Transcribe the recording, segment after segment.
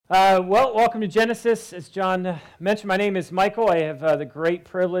Welcome to Genesis. As John mentioned, my name is Michael. I have the great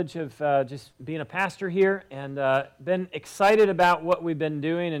privilege of just being a pastor here and been excited about what we've been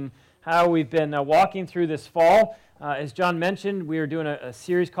doing and how we've been walking through this fall. As John mentioned, we are doing a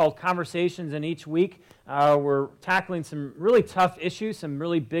series called Conversations, and each week we're tackling some really tough issues, some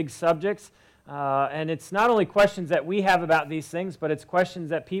really big subjects. And it's not only questions that we have about these things, but it's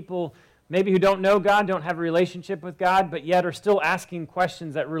questions that people maybe who don't know God, don't have a relationship with God, but yet are still asking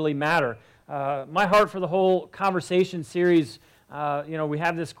questions that really matter. My heart for the whole conversation series, we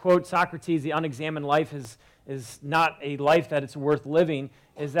have this quote, Socrates, the unexamined life is not a life that it's worth living,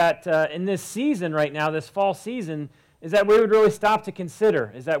 is that in this season right now, this fall season, is that we would really stop to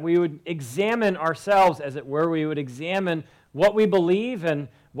consider, is that we would examine ourselves, as it were. We would examine what we believe and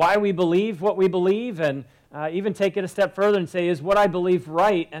why we believe what we believe, and even take it a step further and say, is what I believe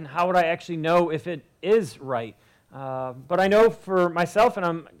right, and how would I actually know if it is right? But I know for myself, and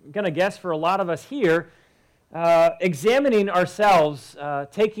I'm going to guess for a lot of us here, examining ourselves,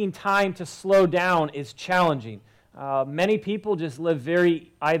 taking time to slow down is challenging. Many people just live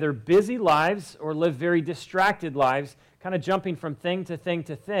very either busy lives or live very distracted lives, kind of jumping from thing to thing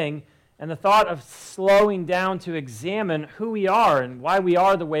to thing. And the thought of slowing down to examine who we are and why we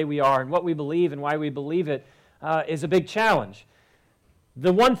are the way we are and what we believe and why we believe it is a big challenge.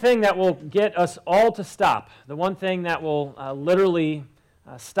 The one thing that will get us all to stop, the one thing that will literally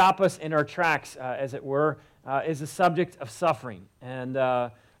stop us in our tracks, as it were, is the subject of suffering. And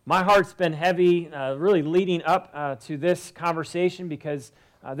my heart's been heavy really leading up to this conversation because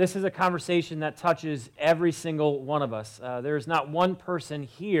this is a conversation that touches every single one of us. There is not one person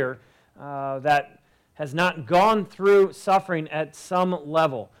here that has not gone through suffering at some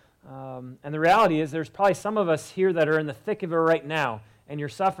level. And the reality is there's probably some of us here that are in the thick of it right now, and your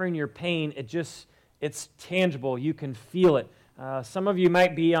suffering, your pain, it's tangible. You can feel it. Some of you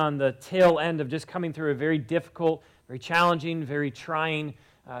might be on the tail end of just coming through a very difficult, very challenging, very trying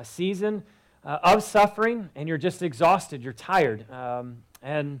season of suffering, and you're just exhausted, you're tired.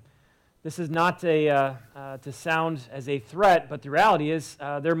 And this is not to sound as a threat, but the reality is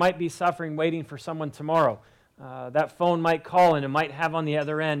there might be suffering waiting for someone tomorrow. That phone might call and it might have on the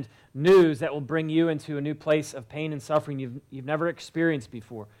other end news that will bring you into a new place of pain and suffering you've never experienced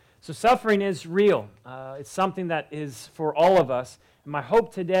before. So suffering is real. It's something that is for all of us. And my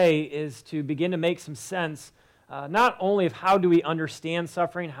hope today is to begin to make some sense, not only of how do we understand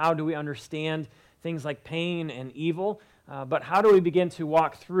suffering, how do we understand things like pain and evil, but how do we begin to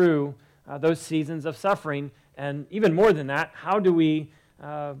walk through those seasons of suffering, and even more than that, how do we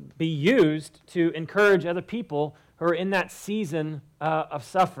be used to encourage other people who are in that season of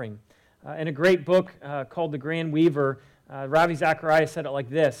suffering? In a great book called The Grand Weaver, Ravi Zacharias said it like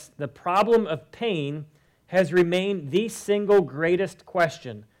this: the problem of pain has remained the single greatest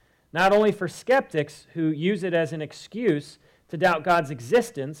question, not only for skeptics who use it as an excuse to doubt God's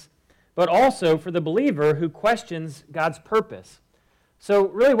existence, but also for the believer who questions God's purpose. So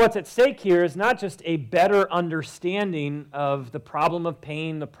really what's at stake here is not just a better understanding of the problem of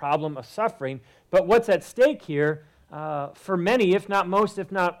pain, the problem of suffering, but what's at stake here for many, if not most,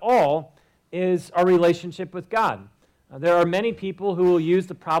 if not all, is our relationship with God. There are many people who will use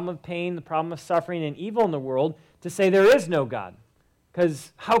the problem of pain, the problem of suffering, and evil in the world to say there is no God,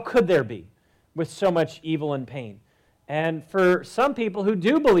 because how could there be with so much evil and pain? And for some people who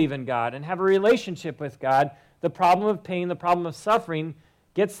do believe in God and have a relationship with God, the problem of pain, the problem of suffering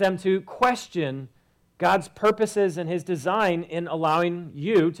gets them to question God's purposes and His design in allowing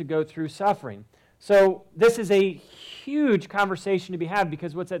you to go through suffering. So this is a huge conversation to be had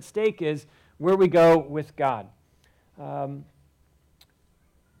because what's at stake is where we go with God. Are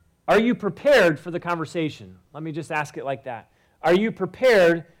you prepared for the conversation? Let me just ask it like that. Are you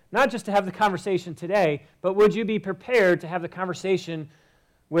prepared not just to have the conversation today, but would you be prepared to have the conversation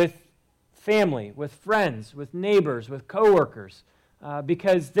with family, with friends, with neighbors, with coworkers?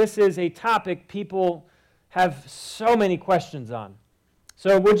 Because this is a topic people have so many questions on.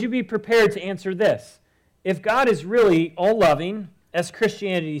 So would you be prepared to answer this? If God is really all-loving, as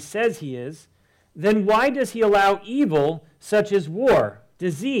Christianity says He is, then why does He allow evil such as war,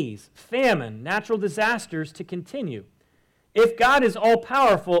 disease, famine, natural disasters to continue? If God is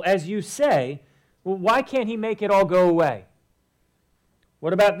all-powerful, as you say, well, why can't He make it all go away?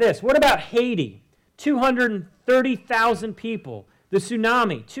 What about this? What about Haiti? 230,000 people. The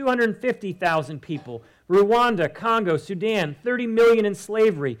tsunami, 250,000 people. Rwanda, Congo, Sudan, 30 million in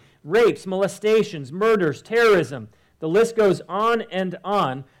slavery. Rapes, molestations, murders, terrorism. The list goes on and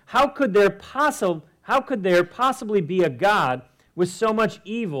on. How could there possibly be a God with so much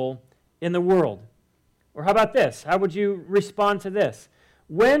evil in the world? Or how about this? How would you respond to this?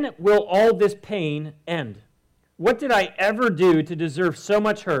 When will all this pain end? What did I ever do to deserve so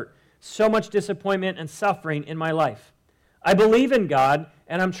much hurt, so much disappointment and suffering in my life? I believe in God,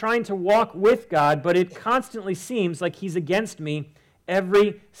 and I'm trying to walk with God, but it constantly seems like He's against me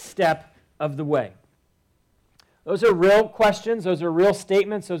every step of the way. Those are real questions. Those are real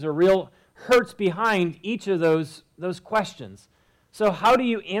statements. Those are real hurts behind each of those questions. So how do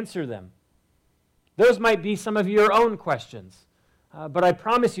you answer them? Those might be some of your own questions. But I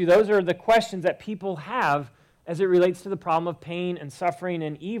promise you, those are the questions that people have as it relates to the problem of pain and suffering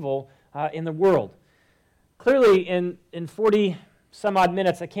and evil in the world. Clearly, in 40 some odd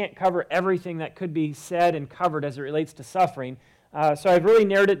minutes, I can't cover everything that could be said and covered as it relates to suffering. So I've really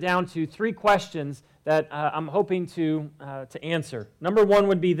narrowed it down to 3 questions that I'm hoping to answer. Number 1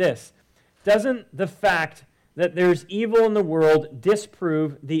 would be this: doesn't the fact that there's evil in the world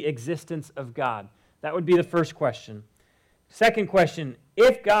disprove the existence of God? That would be the first question. Second question: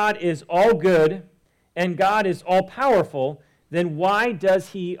 if God is all good and God is all powerful, then why does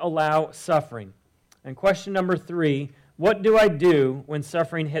He allow suffering? And question number 3: what do I do when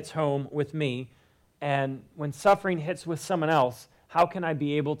suffering hits home with me? And when suffering hits with someone else, how can I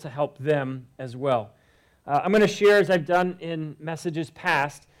be able to help them as well? I'm going to share, as I've done in messages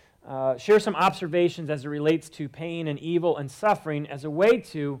past, share some observations as it relates to pain and evil and suffering as a way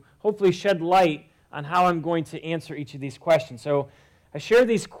to hopefully shed light on how I'm going to answer each of these questions. So I share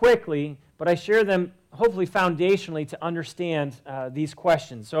these quickly, but I share them hopefully foundationally to understand these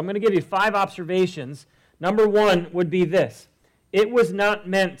questions. So I'm going to give you 5 observations. Number 1 would be this: it was not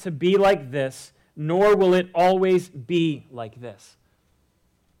meant to be like this, nor will it always be like this.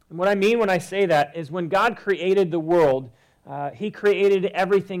 And what I mean when I say that is when God created the world, He created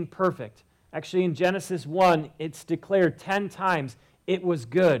everything perfect. Actually, in Genesis 1, it's declared 10 times, it was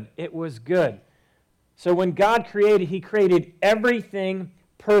good, it was good. So when God created, He created everything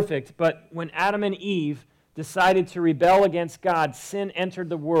perfect, but when Adam and Eve decided to rebel against God, sin entered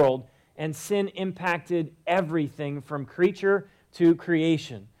the world, and sin impacted everything from creature to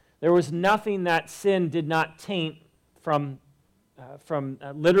creation. There was nothing that sin did not taint from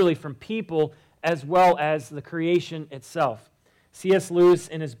literally from people as well as the creation itself. C.S. Lewis,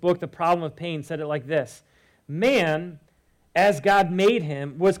 in his book, The Problem of Pain, said it like this: man, as God made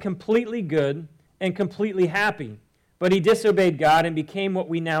him, was completely good and completely happy, but he disobeyed God and became what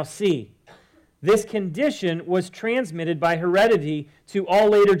we now see. This condition was transmitted by heredity to all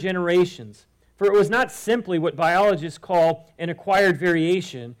later generations, for it was not simply what biologists call an acquired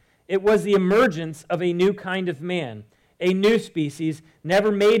variation. It was the emergence of a new kind of man, a new species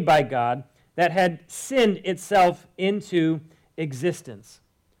never made by God that had sinned itself into existence.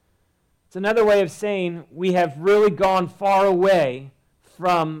 It's another way of saying we have really gone far away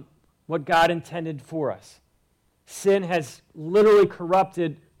from what God intended for us. Sin has literally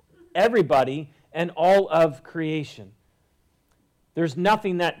corrupted everybody and all of creation. There's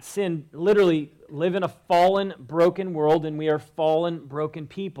nothing that sin, literally live in a fallen, broken world, and we are fallen, broken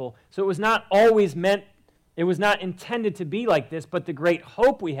people. So it was not always meant, it was not intended to be like this, but the great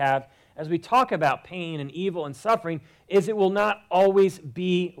hope we have as we talk about pain and evil and suffering is it will not always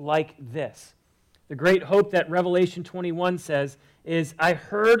be like this. The great hope that Revelation 21 says is, I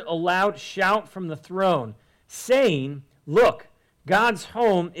heard a loud shout from the throne saying, look, God's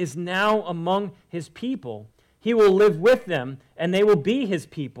home is now among His people. He will live with them, and they will be His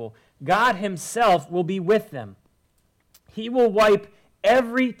people. God Himself will be with them. He will wipe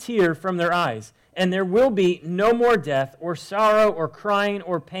every tear from their eyes, and there will be no more death or sorrow or crying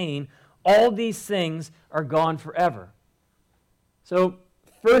or pain. All these things are gone forever. So,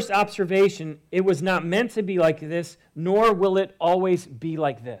 first observation, it was not meant to be like this, nor will it always be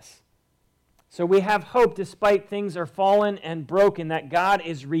like this. So we have hope despite things are fallen and broken, that God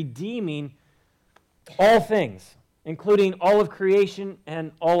is redeeming all things, including all of creation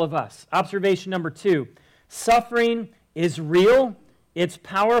and all of us. Observation number 2, suffering is real, it's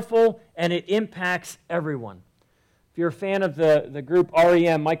powerful, and it impacts everyone. If you're a fan of the group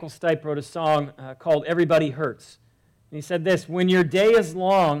REM, Michael Stipe wrote a song called Everybody Hurts. And he said this: when your day is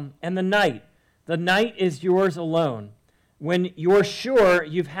long and the night is yours alone, when you're sure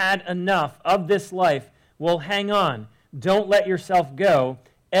you've had enough of this life, well, hang on. Don't let yourself go.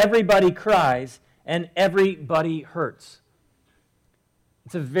 Everybody cries and everybody hurts.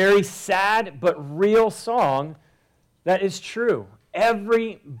 It's a very sad but real song that is true.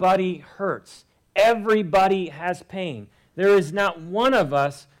 Everybody hurts. Everybody has pain. There is not one of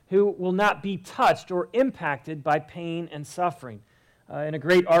us who will not be touched or impacted by pain and suffering. In a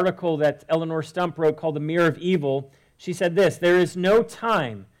great article that Eleanor Stump wrote called The Mirror of Evil, she said this: there is no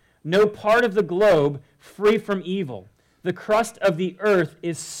time, no part of the globe free from evil. The crust of the earth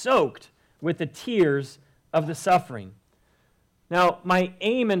is soaked with the tears of the suffering. Now, my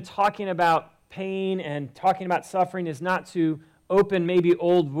aim in talking about pain and talking about suffering is not to open maybe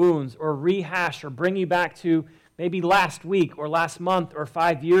old wounds or rehash or bring you back to maybe last week or last month or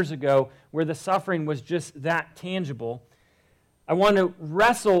 5 years ago where the suffering was just that tangible. I want to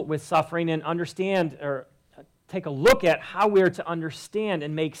wrestle with suffering and understand or take a look at how we are to understand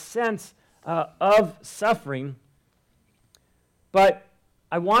and make sense of suffering. But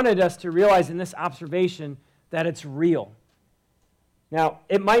I wanted us to realize in this observation that it's real. Now,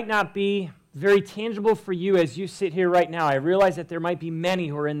 it might not be very tangible for you as you sit here right now. I realize that there might be many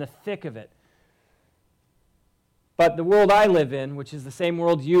who are in the thick of it. But the world I live in, which is the same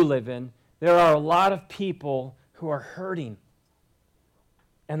world you live in, there are a lot of people who are hurting.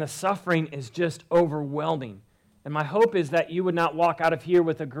 And the suffering is just overwhelming. And my hope is that you would not walk out of here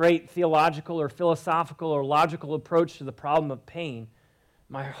with a great theological or philosophical or logical approach to the problem of pain.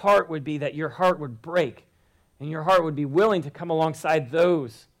 My heart would be that your heart would break and your heart would be willing to come alongside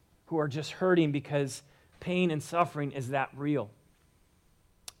those who are just hurting because pain and suffering is that real.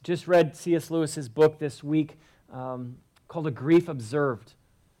 Just read C.S. Lewis's book this week called A Grief Observed.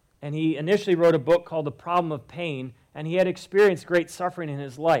 And he initially wrote a book called The Problem of Pain, and he had experienced great suffering in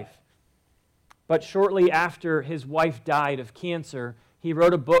his life. But shortly after his wife died of cancer, he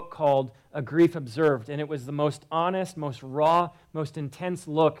wrote a book called A Grief Observed, and it was the most honest, most raw, most intense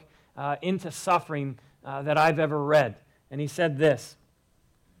look into suffering that I've ever read. And he said this: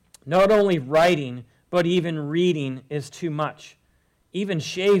 "Not only writing, but even reading is too much. Even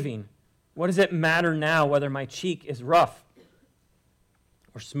shaving. What does it matter now whether my cheek is rough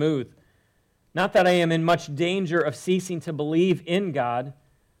or smooth? Not that I am in much danger of ceasing to believe in God.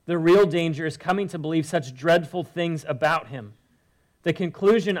 The real danger is coming to believe such dreadful things about him. The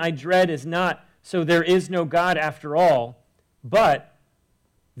conclusion I dread is not, so there is no God after all, but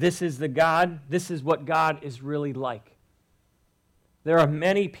this is what God is really like." There are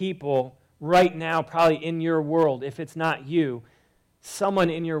many people right now, probably in your world, if it's not you, someone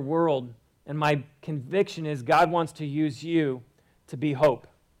in your world, and my conviction is God wants to use you to be hope,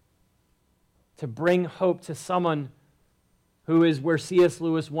 to bring hope to someone who is where C.S.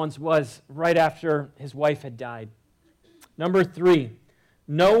 Lewis once was right after his wife had died. Number 3,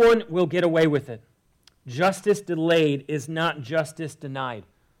 no one will get away with it. Justice delayed is not justice denied.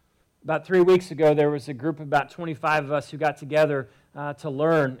 About 3 weeks ago, there was a group of about 25 of us who got together to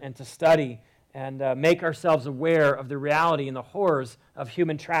learn and to study and make ourselves aware of the reality and the horrors of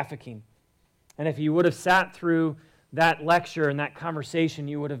human trafficking. And if you would have sat through that lecture and that conversation,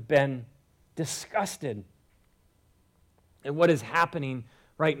 you would have been disgusted at what is happening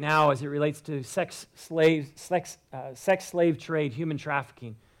right now as it relates to sex slave trade, human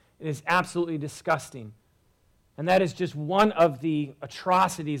trafficking. It is absolutely disgusting. And that is just one of the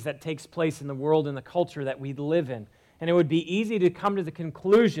atrocities that takes place in the world and the culture that we live in. And it would be easy to come to the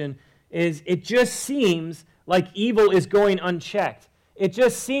conclusion is it just seems like evil is going unchecked. It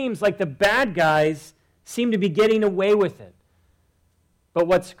just seems like the bad guys seem to be getting away with it. But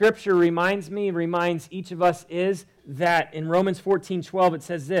what Scripture reminds each of us is that in Romans 14:12 it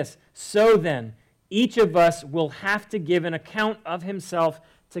says this: "So then, each of us will have to give an account of himself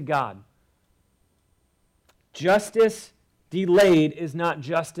to God." Justice delayed is not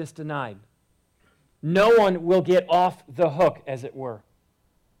justice denied. No one will get off the hook, as it were.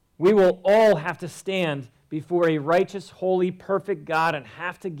 We will all have to stand before a righteous, holy, perfect God and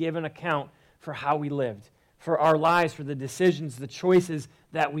have to give an account for how we lived, for our lives, for the decisions, the choices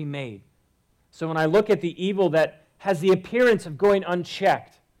that we made. So when I look at the evil that has the appearance of going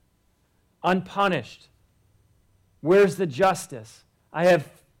unchecked, unpunished, where's the justice? I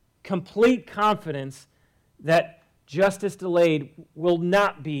have complete confidence that justice delayed will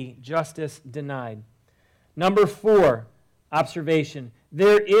not be justice denied. Number 4, observation.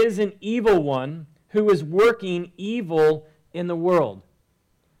 There is an evil one who is working evil in the world.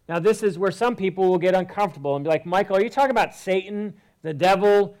 Now, this is where some people will get uncomfortable and be like, Michael, are you talking about Satan, the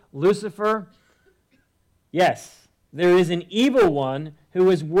devil, Lucifer? Yes, there is an evil one who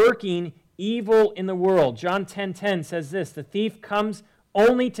is working evil in the world. John 10:10 says this: "The thief comes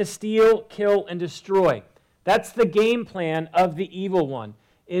only to steal, kill, and destroy." That's the game plan of the evil one,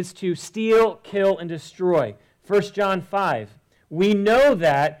 is to steal, kill, and destroy. 1 John 5, "We know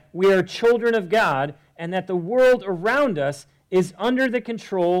that we are children of God and that the world around us is under the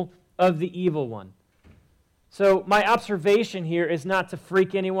control of the evil one." So my observation here is not to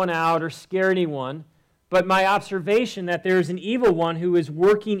freak anyone out or scare anyone, but my observation that there is an evil one who is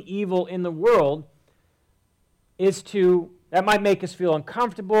working evil in the world that might make us feel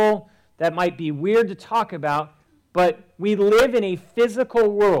uncomfortable, that might be weird to talk about, but We live in a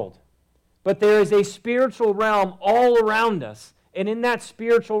physical world, but there is a spiritual realm all around us. And in that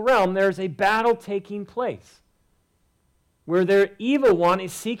spiritual realm, there is a battle taking place where the evil one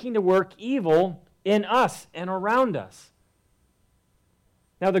is seeking to work evil in us and around us.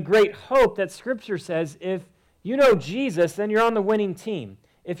 Now, the great hope that Scripture says, if you know Jesus, then you're on the winning team.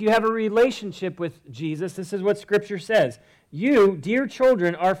 If you have a relationship with Jesus, this is what Scripture says. You, dear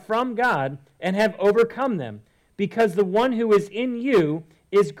children, are from God and have overcome them, because the one who is in you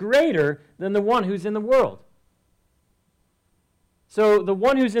is greater than the one who's in the world. So the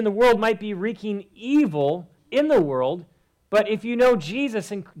one who's in the world might be wreaking evil in the world, but if you know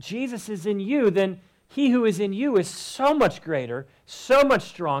Jesus and Jesus is in you, then he who is in you is so much greater, so much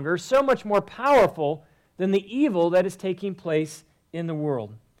stronger, so much more powerful than the evil that is taking place in the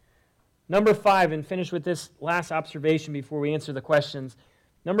world. Number 5, and finish with this last observation before we answer the questions.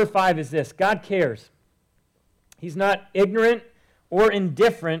 Number 5 is this: God cares. He's not ignorant or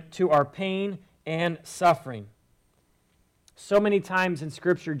indifferent to our pain and suffering. So many times in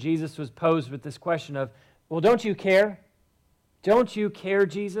Scripture, Jesus was posed with this question of, well, don't you care? Don't you care,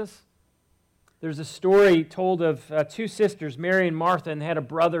 Jesus? There's a story told of two sisters, Mary and Martha, and they had a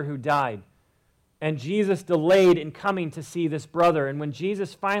brother who died. And Jesus delayed in coming to see this brother. And when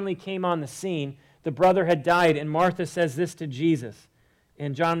Jesus finally came on the scene, the brother had died, and Martha says this to Jesus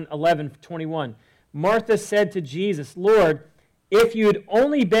in John 11:21. Martha said to Jesus, Lord, if you'd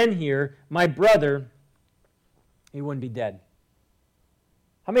only been here, my brother, he wouldn't be dead.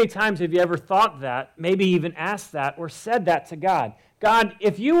 How many times have you ever thought that, maybe even asked that, or said that to God? God,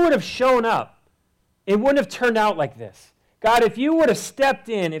 if you would have shown up, it wouldn't have turned out like this. God, if you would have stepped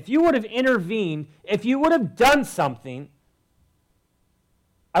in, if you would have intervened, if you would have done something,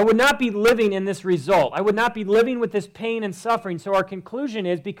 I would not be living in this result. I would not be living with this pain and suffering. So our conclusion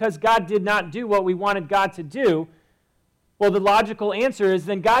is, because God did not do what we wanted God to do, well, the logical answer is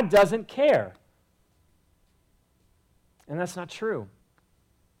then God doesn't care. And that's not true.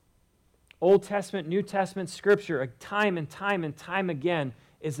 Old Testament, New Testament Scripture, time and time and time again,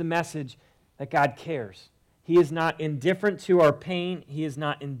 is the message that God cares. He is not indifferent to our pain. He is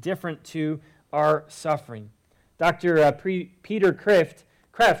not indifferent to our suffering. Dr. Peter Kreeft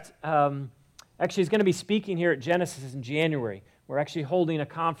actually is going to be speaking here at Genesis in January. We're actually holding a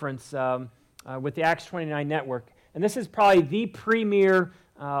conference with the Acts 29 Network. And this is probably the premier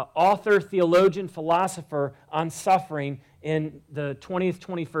author, theologian, philosopher on suffering in the 20th,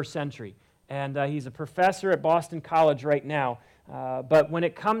 21st century. And he's a professor at Boston College right now. But when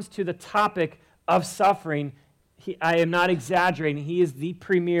it comes to the topic of suffering, I am not exaggerating. He is the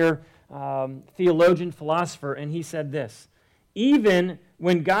premier theologian, philosopher, and he said this: even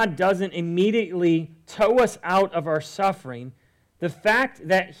when God doesn't immediately tow us out of our suffering, the fact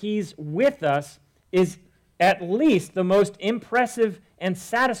that he's with us is at least the most impressive and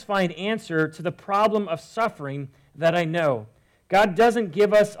satisfying answer to the problem of suffering that I know. God doesn't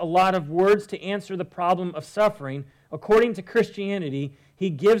give us a lot of words to answer the problem of suffering. According to Christianity, he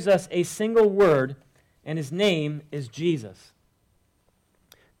gives us a single word, and his name is Jesus.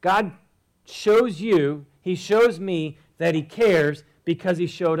 God shows you, he shows me that he cares because he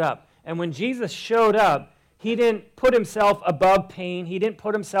showed up. And when Jesus showed up, he didn't put himself above pain. He didn't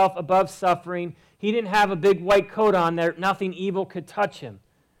put himself above suffering. He didn't have a big white coat on there. Nothing evil could touch him.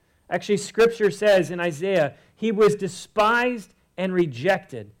 Actually, Scripture says in Isaiah, he was despised and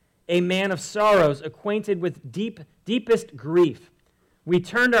rejected, a man of sorrows, acquainted with deepest grief. We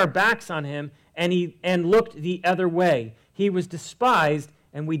turned our backs on him and looked the other way. He was despised,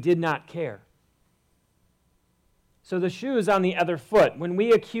 and we did not care. So the shoe is on the other foot. When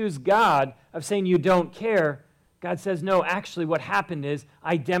we accuse God of saying you don't care, God says, no, actually what happened is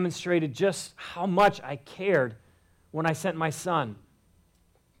I demonstrated just how much I cared when I sent my son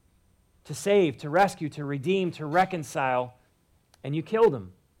to save, to rescue, to redeem, to reconcile, and you killed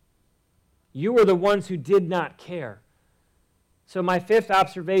him. You were the ones who did not care. So my fifth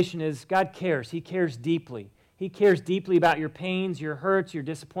observation is God cares. He cares deeply. He cares deeply about your pains, your hurts, your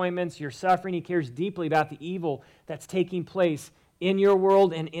disappointments, your suffering. He cares deeply about the evil that's taking place in your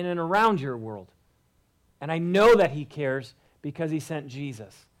world and in and around your world. And I know that he cares because he sent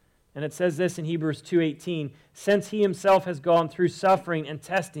Jesus. And it says this in Hebrews 2:18, since he himself has gone through suffering and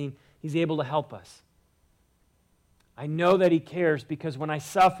testing, he's able to help us. I know that he cares because when I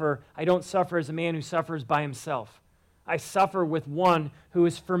suffer, I don't suffer as a man who suffers by himself. I suffer with one who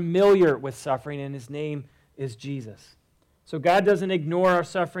is familiar with suffering, and his name is Jesus. So God doesn't ignore our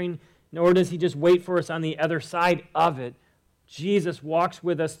suffering, nor does he just wait for us on the other side of it. Jesus walks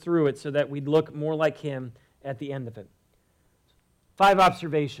with us through it so that we'd look more like him at the end of it. 5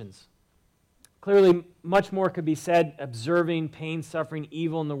 observations. Clearly, much more could be said observing pain, suffering,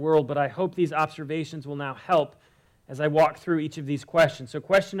 evil in the world, but I hope these observations will now help as I walk through each of these questions. So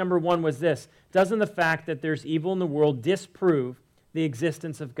question number 1 was this: doesn't the fact that there's evil in the world disprove the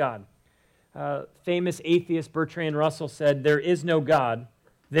existence of God? Famous atheist Bertrand Russell said, "There is no God,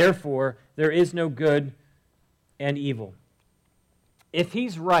 therefore there is no good and evil." If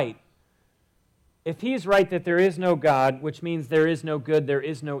he's right that there is no God, which means there is no good, there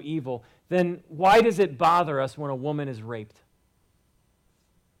is no evil, then why does it bother us when a woman is raped?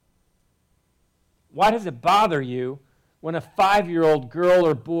 Why does it bother you when a 5-year-old girl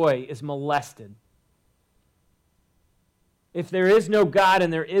or boy is molested? If there is no God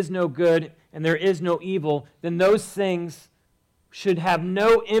and there is no good and there is no evil, then those things should have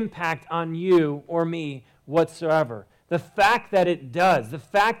no impact on you or me whatsoever. The fact that it does, the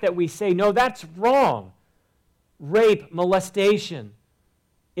fact that we say, no, that's wrong. Rape, molestation,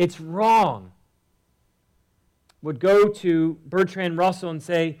 it's wrong, would go to Bertrand Russell and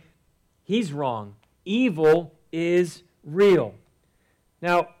say, he's wrong. Evil is real.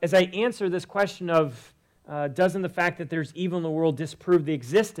 Now, as I answer this question of doesn't the fact that there's evil in the world disprove the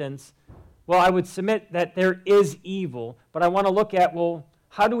existence, well, I would submit that there is evil, but I want to look at, well,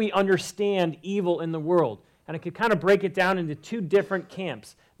 how do we understand evil in the world? And I could kind of break it down into 2 different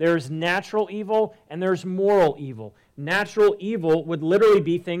camps. There's natural evil and there's moral evil. Natural evil would literally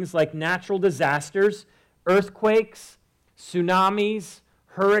be things like natural disasters, earthquakes, tsunamis,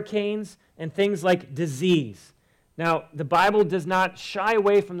 hurricanes, and things like disease. Now, the Bible does not shy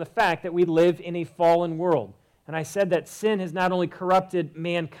away from the fact that we live in a fallen world. And I said that sin has not only corrupted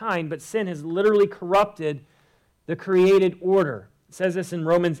mankind, but sin has literally corrupted the created order. It says this in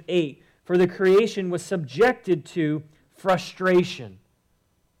Romans 8, "For the creation was subjected to frustration."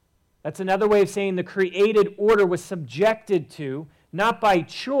 That's another way of saying the created order was subjected to, not by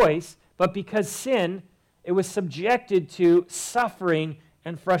choice, but because sin, it was subjected to suffering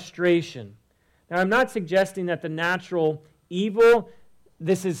and frustration. Now, I'm not suggesting that the natural evil,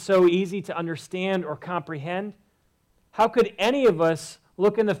 this is so easy to understand or comprehend. How could any of us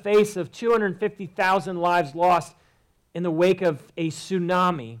look in the face of 250,000 lives lost in the wake of a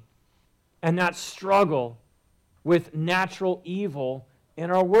tsunami and not struggle with natural evil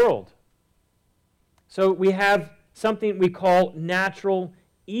in our world? So we have something we call natural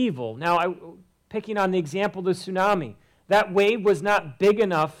evil. Now, picking on the example of the tsunami, that wave was not big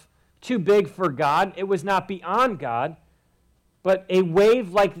enough, too big for God. It was not beyond God. But a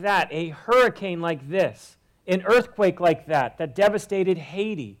wave like that, a hurricane like this, an earthquake like that devastated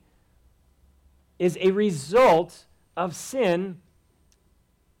Haiti, is a result of sin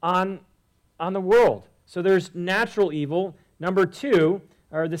on the world. So there's natural evil. Number 2,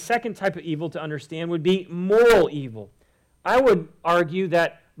 or the second type of evil to understand, would be moral evil. I would argue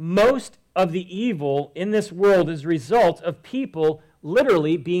that most of the evil in this world is a result of people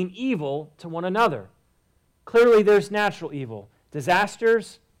literally being evil to one another. Clearly there's natural evil,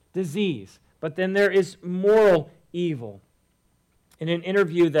 disasters, disease, but then there is moral evil. In an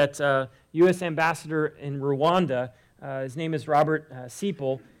interview that U.S. Ambassador in Rwanda, his name is Robert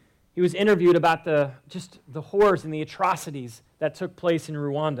Siepel, he was interviewed about the horrors and the atrocities that took place in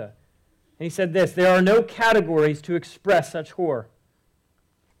Rwanda. And he said this: "There are no categories to express such horror."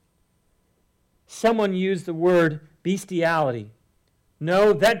 Someone used the word bestiality.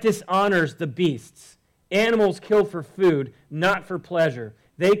 No, that dishonors the beasts. Animals kill for food, not for pleasure.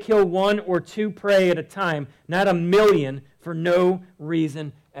 They kill 1 or 2 prey at a time, not a million for no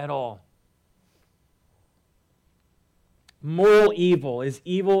reason at all. Moral evil is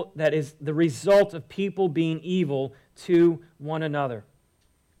evil that is the result of people being evil to one another.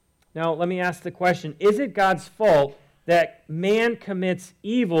 Now, let me ask the question, is it God's fault that man commits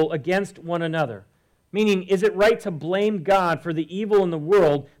evil against one another? Meaning, is it right to blame God for the evil in the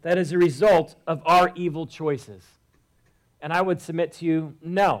world that is a result of our evil choices? And I would submit to you,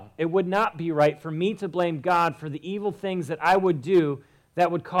 no, it would not be right for me to blame God for the evil things that I would do that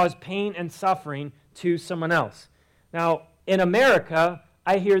would cause pain and suffering to someone else. Now, in America,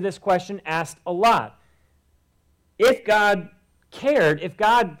 I hear this question asked a lot. If God cared,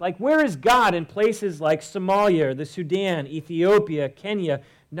 where is God in places like Somalia, the Sudan, Ethiopia, Kenya,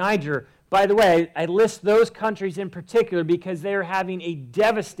 Niger? By the way, I list those countries in particular because they are having a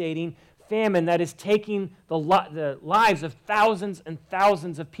devastating famine that is taking the lives of thousands and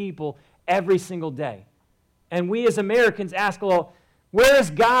thousands of people every single day. And we as Americans ask, well, where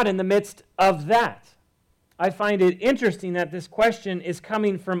is God in the midst of that? I find it interesting that this question is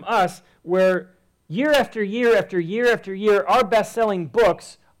coming from us, where year after year after year after year, our best-selling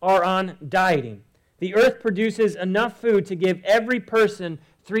books are on dieting. The earth produces enough food to give every person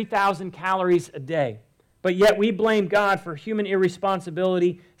 3,000 calories a day. But yet we blame God for human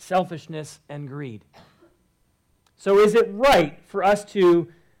irresponsibility, selfishness, and greed. So is it right for us to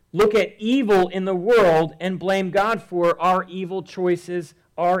look at evil in the world and blame God for our evil choices,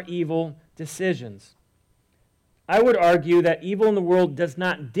 our evil decisions? I would argue that evil in the world does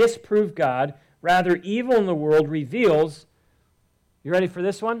not disprove God. Rather, evil in the world reveals, you ready for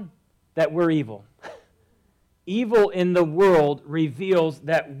this one? That we're evil. Evil in the world reveals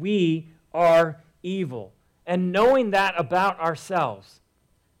that we are evil. And knowing that about ourselves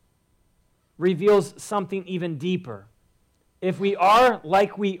reveals something even deeper. If we are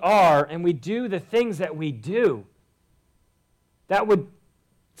like we are and we do the things that we do, that would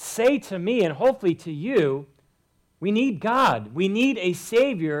say to me and hopefully to you, we need God. We need a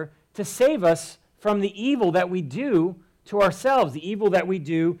Savior to save us from the evil that we do to ourselves, the evil that we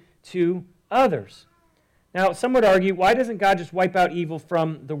do to others. Now, some would argue, why doesn't God just wipe out evil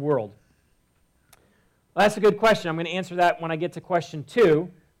from the world? Well, that's a good question. I'm going to answer that when I get to question 2.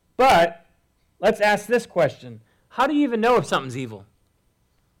 But let's ask this question. How do you even know if something's evil?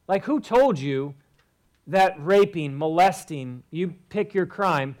 Like, who told you that raping, molesting, you pick your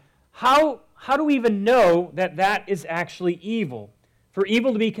crime, how do we even know that that is actually evil? For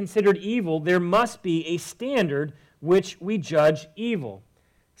evil to be considered evil, there must be a standard which we judge evil.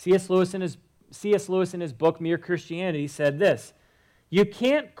 C.S. Lewis in his book, Mere Christianity, said this: "You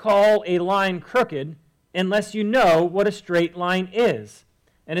can't call a line crooked unless you know what a straight line is."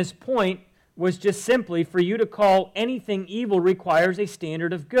 And his point was just simply, for you to call anything evil requires a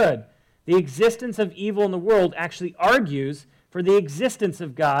standard of good. The existence of evil in the world actually argues for the existence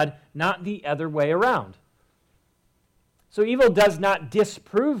of God, not the other way around. So evil does not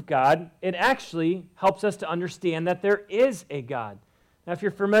disprove God. It actually helps us to understand that there is a God. Now, if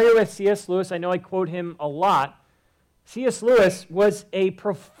you're familiar with C.S. Lewis, I know I quote him a lot. C.S. Lewis was a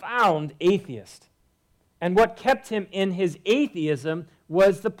profound atheist. And what kept him in his atheism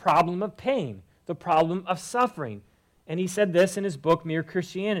was the problem of pain, the problem of suffering. And he said this in his book, Mere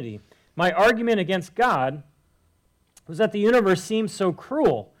Christianity: "My argument against God was that the universe seemed so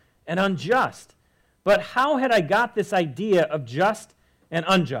cruel and unjust. But how had I got this idea of just and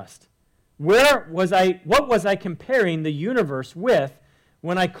unjust? What was I comparing the universe with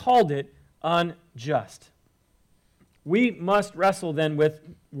when I called it unjust?" We must wrestle then with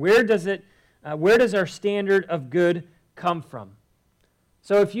where does our standard of good come from?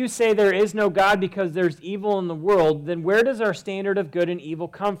 So if you say there is no God because there's evil in the world, then where does our standard of good and evil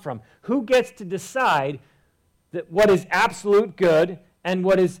come from? Who gets to decide that what is absolute good and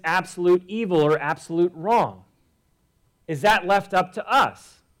what is absolute evil or absolute wrong? Is that left up to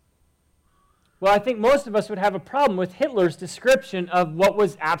us? Well, I think most of us would have a problem with Hitler's description of what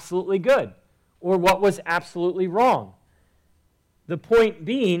was absolutely good or what was absolutely wrong. The point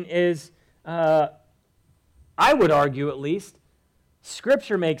being is, I would argue at least,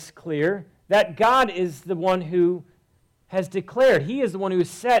 Scripture makes clear that God is the one who has declared, He is the one who has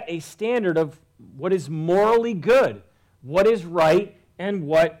set a standard of what is morally good, what is right, and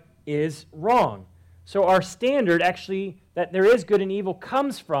what is wrong. So our standard, actually, that there is good and evil,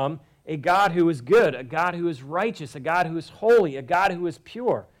 comes from a God who is good, a God who is righteous, a God who is holy, a God who is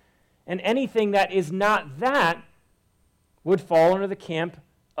pure. And anything that is not that would fall under the camp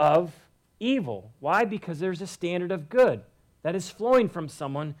of evil. Why? Because there's a standard of good that is flowing from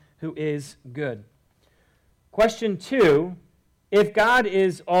someone who is good. Question 2, if God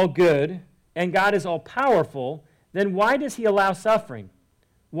is all good and God is all powerful, then why does He allow suffering?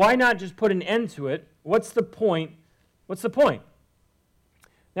 Why not just put an end to it? What's the point? What's the point?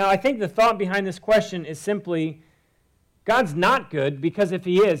 Now, I think the thought behind this question is simply, God's not good because if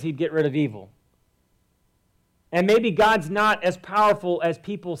He is, He'd get rid of evil. And maybe God's not as powerful as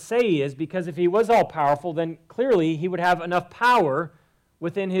people say He is, because if He was all powerful, then clearly He would have enough power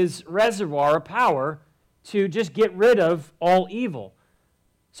within His reservoir of power to just get rid of all evil.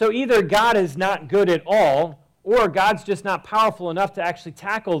 So either God is not good at all, or God's just not powerful enough to actually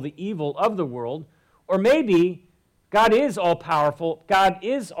tackle the evil of the world, or maybe God is all powerful, God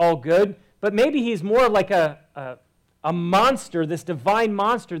is all good, but maybe He's more like a monster, this divine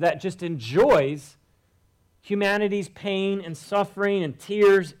monster that just enjoys humanity's pain and suffering and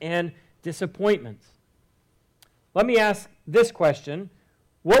tears and disappointments. Let me ask this question.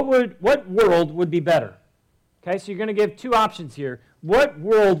 What world would be better? Okay, so you're going to give two options here. What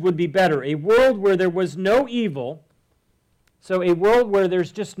world would be better? A world where there was no evil, so a world where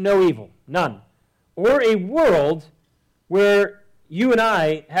there's just no evil, none. Or a world where you and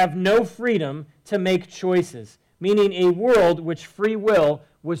I have no freedom to make choices, meaning a world which free will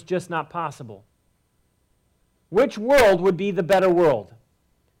was just not possible. Which world would be the better world?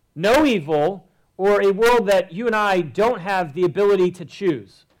 no evil, or a world that you and I don't have the ability to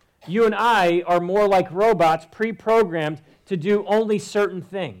choose. You and I are more like robots pre-programmed to do only certain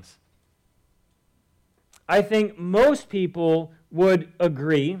things. I think most people would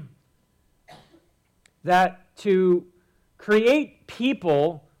agree that to create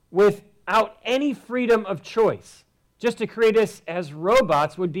people without any freedom of choice, just to create us as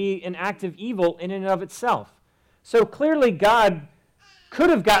robots, would be an act of evil in and of itself. So clearly God could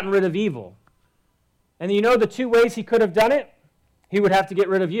have gotten rid of evil. And you know the two ways he could have done it? He would have to get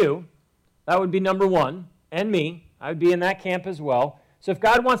rid of you. That would be number one. And me. I would be in that camp as well. So if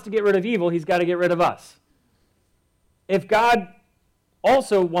God wants to get rid of evil, he's got to get rid of us. If God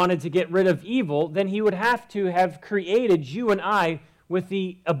also wanted to get rid of evil, then he would have to have created you and I with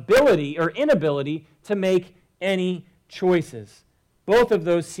the ability or inability to make any choices. Both of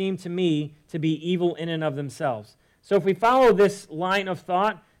those seem to me to be evil in and of themselves. So if we follow this line of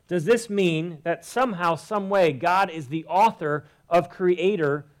thought, does this mean that somehow, some way, God is the author of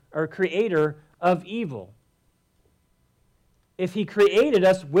creator of evil? If he created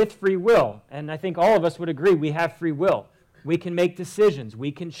us with free will, and I think all of us would agree we have free will. We can make decisions.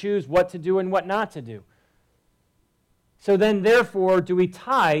 We can choose what to do and what not to do. So then, therefore, do we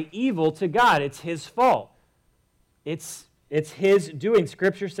tie evil to God? It's his fault. It's his doing.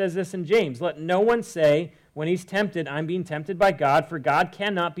 Scripture says this in James. Let no one say when he's tempted, I'm being tempted by God, for God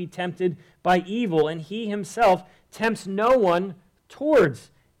cannot be tempted by evil, and he himself tempts no one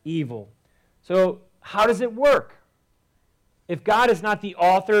towards evil. So how does it work? If God is not the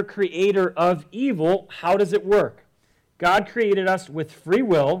author, creator of evil, how does it work? God created us with free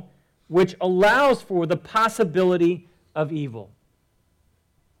will, which allows for the possibility of evil.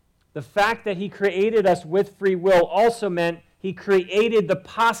 The fact that he created us with free will also meant he created the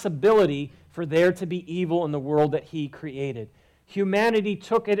possibility for there to be evil in the world that he created. Humanity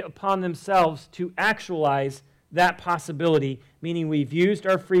took it upon themselves to actualize that possibility, meaning we've used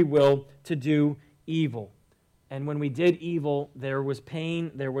our free will to do evil. And when we did evil, there was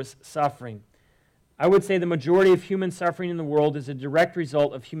pain, there was suffering. I would say the majority of human suffering in the world is a direct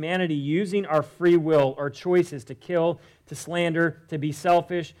result of humanity using our free will, our choices to kill, to slander, to be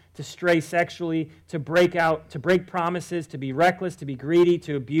selfish, to stray sexually, to break promises, to be reckless, to be greedy,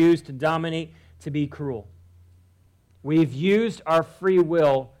 to abuse, to dominate, to be cruel. We've used our free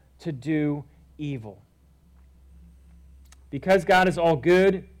will to do evil. Because God is all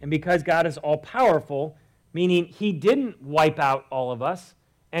good and because God is all powerful, meaning he didn't wipe out all of us,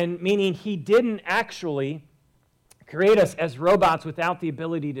 and meaning he didn't actually create us as robots without the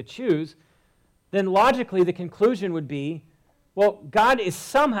ability to choose, then logically the conclusion would be, well, God is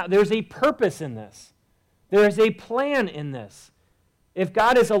somehow, there's a purpose in this. There is a plan in this. If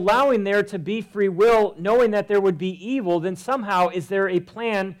God is allowing there to be free will, knowing that there would be evil, then somehow is there a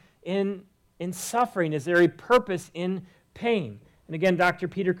plan in suffering? Is there a purpose in pain? And again, Dr.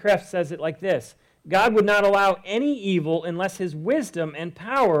 Peter Kreeft says it like this: God would not allow any evil unless his wisdom and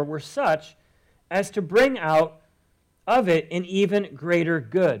power were such as to bring out of it an even greater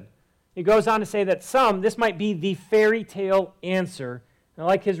good. He goes on to say that this might be the fairy tale answer. And I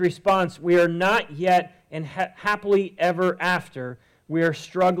like his response: we are not yet and happily ever after. We are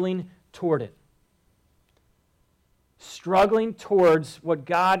struggling toward it. Struggling towards what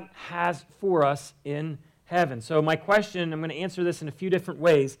God has for us in heaven. So my question, I'm going to answer this in a few different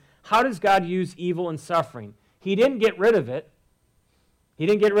ways. How does God use evil and suffering? He didn't get rid of it. He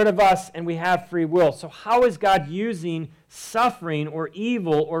didn't get rid of us, and we have free will. So how is God using suffering or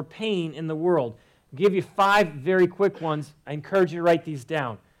evil or pain in the world? I'll give you 5 very quick ones. I encourage you to write these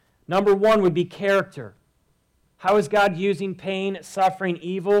down. Number 1 would be character. How is God using pain, suffering,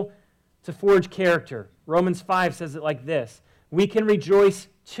 evil to forge character? Romans 5 says it like this: we can rejoice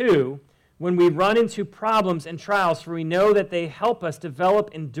too when we run into problems and trials, for we know that they help us develop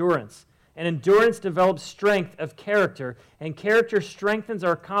endurance. And endurance develops strength of character, and character strengthens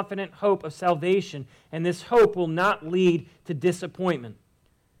our confident hope of salvation, and this hope will not lead to disappointment.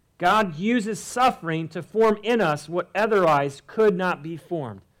 God uses suffering to form in us what otherwise could not be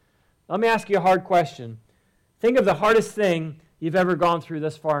formed. Let me ask you a hard question. Think of the hardest thing you've ever gone through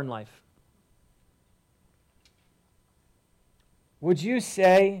thus far in life. Would you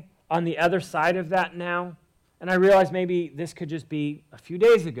say on the other side of that now, and I realize maybe this could just be a few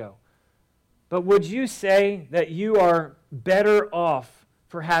days ago, but would you say that you are better off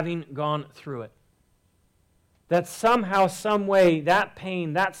for having gone through it? That somehow, some way, that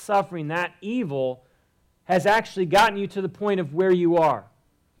pain, that suffering, that evil has actually gotten you to the point of where you are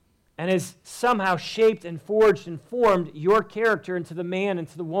and has somehow shaped and forged and formed your character into the man and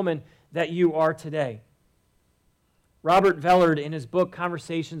to the woman that you are today. Robert Vellard, in his book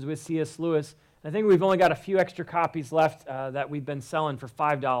Conversations with C.S. Lewis, I think we've only got a few extra copies left that we've been selling for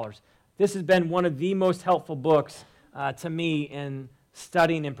 $5. This has been one of the most helpful books to me in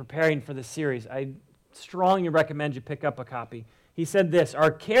studying and preparing for this series. I strongly recommend you pick up a copy. He said this: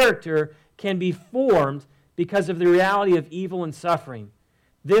 our character can be formed because of the reality of evil and suffering.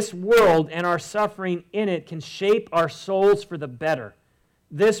 This world and our suffering in it can shape our souls for the better.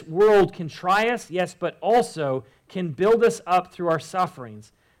 This world can try us, yes, but also can build us up through our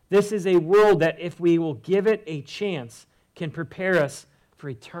sufferings. This is a world that, if we will give it a chance, can prepare us for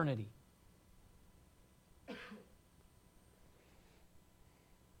eternity.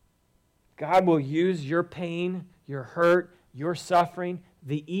 God will use your pain, your hurt, your suffering,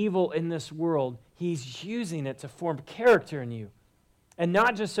 the evil in this world. He's using it to form character in you. And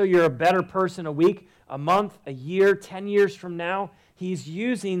not just so you're a better person a week, a month, a year, 10 years from now. He's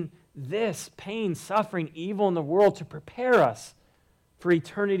using this pain, suffering, evil in the world to prepare us for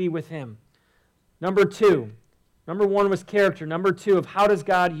eternity with Him. Number one was character. Number two, of how does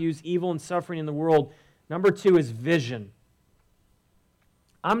God use evil and suffering in the world? Number two is vision.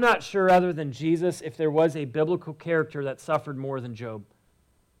 I'm not sure, other than Jesus, if there was a biblical character that suffered more than Job.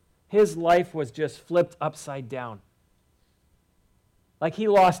 His life was just flipped upside down. Like he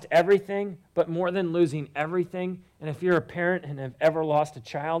lost everything, but more than losing everything, and if you're a parent and have ever lost a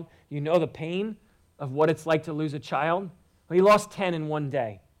child, you know the pain of what it's like to lose a child. Well, he lost 10 in one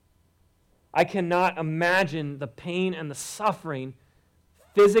day. I cannot imagine the pain and the suffering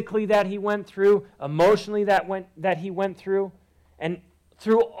physically that he went through, emotionally that he went through, and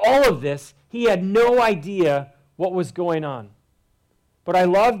through all of this, he had no idea what was going on. But I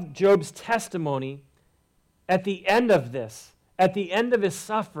loved Job's testimony at the end of this. At the end of his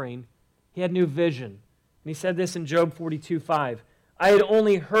suffering, he had new vision. And he said this in Job 42:5. I had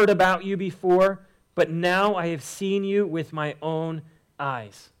only heard about you before, but now I have seen you with my own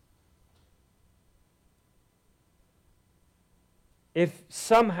eyes. If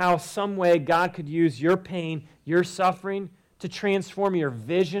somehow, some way, God could use your pain, your suffering, to transform your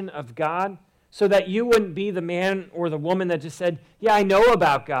vision of God, so that you wouldn't be the man or the woman that just said, yeah, I know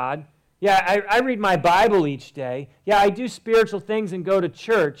about God. Yeah, I read my Bible each day. Yeah, I do spiritual things and go to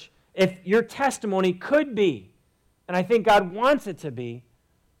church. If your testimony could be, and I think God wants it to be,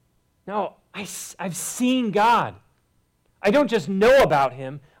 no, I've seen God. I don't just know about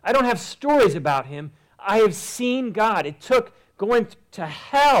Him. I don't have stories about Him. I have seen God. It took going to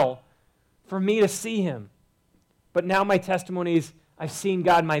hell for me to see Him. But now my testimony is I've seen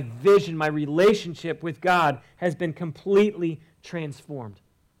God. My vision, my relationship with God has been completely transformed.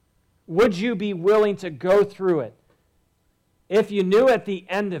 Would you be willing to go through it? If you knew at the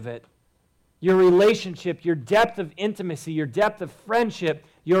end of it, your relationship, your depth of intimacy, your depth of friendship,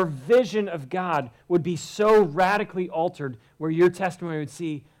 your vision of God would be so radically altered where your testimony would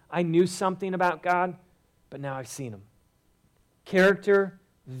see, I knew something about God, but now I've seen Him. Character,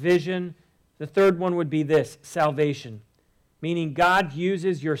 vision. The third one would be this, salvation. Meaning God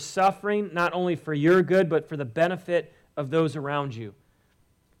uses your suffering not only for your good, but for the benefit of those around you.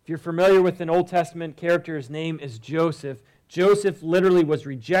 If you're familiar with an Old Testament character, his name is Joseph. Joseph literally was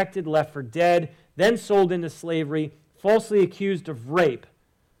rejected, left for dead, then sold into slavery, falsely accused of rape,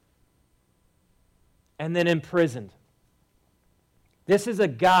 and then imprisoned. This is a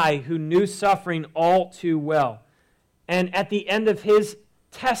guy who knew suffering all too well. And at the end of his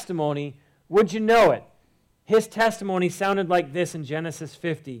testimony, would you know it? His testimony sounded like this in Genesis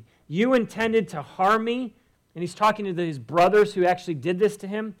 50. You intended to harm me. And he's talking to his brothers who actually did this to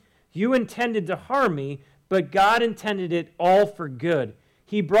him. You intended to harm me, but God intended it all for good.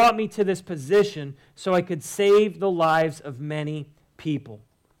 He brought me to this position so I could save the lives of many people.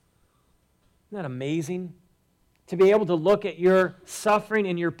 Isn't that amazing? To be able to look at your suffering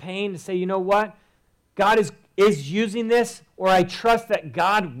and your pain and say, you know what? God is using this, or I trust that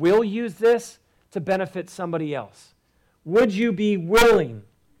God will use this to benefit somebody else. Would you be willing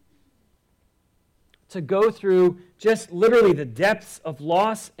to go through just literally the depths of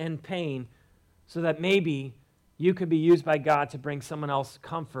loss and pain so that maybe you could be used by God to bring someone else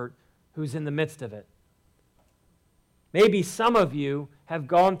comfort who's in the midst of it? Maybe some of you have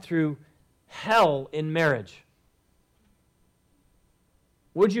gone through hell in marriage.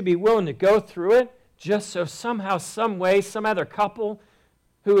 Would you be willing to go through it just so somehow, some way, some other couple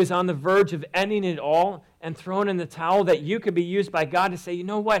who is on the verge of ending it all and thrown in the towel, that you could be used by God to say, you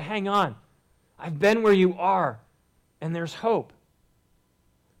know what, hang on. I've been where you are, and there's hope.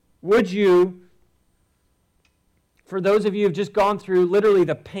 Would you, for those of you who've just gone through literally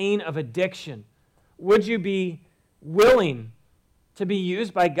the pain of addiction, would you be willing to be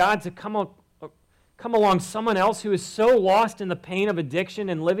used by God to come come along someone else who is so lost in the pain of addiction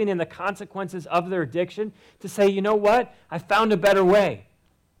and living in the consequences of their addiction to say, you know what? I found a better way.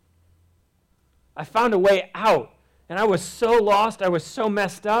 I found a way out. And I was so lost. I was so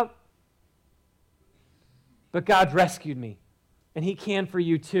messed up. But God rescued me. And He can for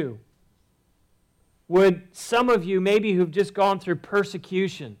you too. Would some of you, maybe who've just gone through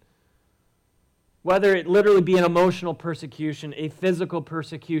persecution, whether it literally be an emotional persecution, a physical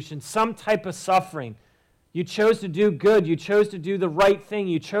persecution, some type of suffering, you chose to do good, you chose to do the right thing,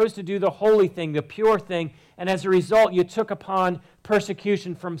 you chose to do the holy thing, the pure thing, and as a result, you took upon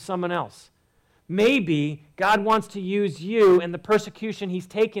persecution from someone else. Maybe God wants to use you and the persecution He's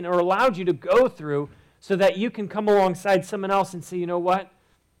taken or allowed you to go through so that you can come alongside someone else and say, you know what?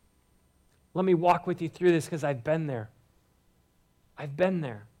 Let me walk with you through this because I've been there. I've been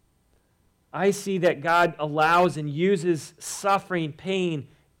there. I see that God allows and uses suffering, pain,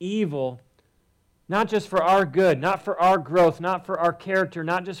 evil, not just for our good, not for our growth, not for our character,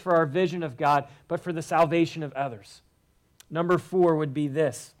 not just for our vision of God, but for the salvation of others. Number 4 would be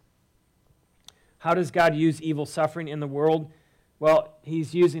this. How does God use evil suffering in the world? Well,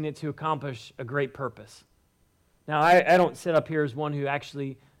 He's using it to accomplish a great purpose. Now, I don't sit up here as one who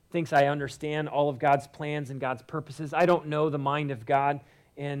actually thinks I understand all of God's plans and God's purposes. I don't know the mind of God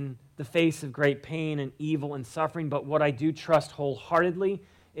in the face of great pain and evil and suffering, but what I do trust wholeheartedly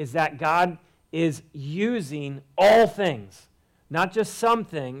is that God is using all things, not just some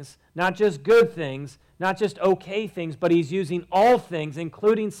things, not just good things, not just okay things, but He's using all things,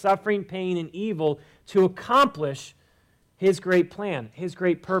 including suffering, pain, and evil, to accomplish His great plan, His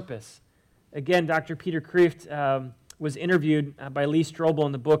great purpose. Again, Dr. Peter Kreeft was interviewed by Lee Strobel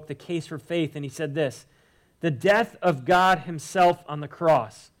in the book, The Case for Faith, and he said this: the death of God Himself on the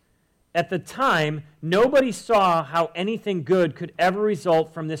cross. At the time, nobody saw how anything good could ever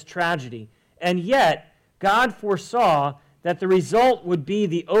result from this tragedy, and yet God foresaw that the result would be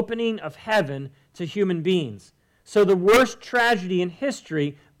the opening of heaven to human beings. So the worst tragedy in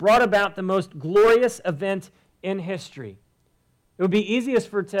history brought about the most glorious event in history. It would be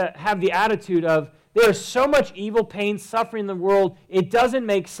easiest to have the attitude of, there is so much evil, pain, suffering in the world, it doesn't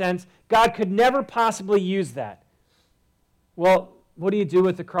make sense. God could never possibly use that. Well, what do you do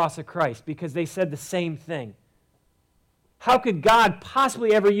with the cross of Christ? Because they said the same thing. How could God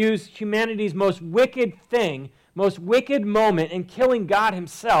possibly ever use humanity's most wicked thing, most wicked moment in killing God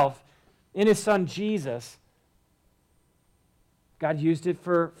Himself in His Son Jesus? God used it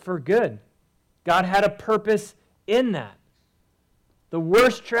for good. God had a purpose in that. The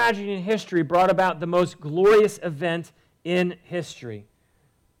worst tragedy in history brought about the most glorious event in history.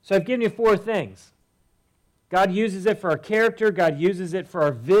 So I've given you 4 things. God uses it for our character. God uses it for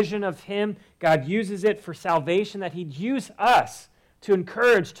our vision of Him. God uses it for salvation, that He'd use us to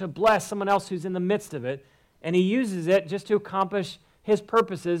encourage, to bless someone else who's in the midst of it. And He uses it just to accomplish His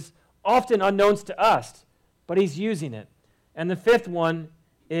purposes, often unknowns to us, but He's using it. And the 5th one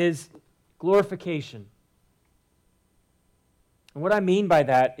is glorification. And what I mean by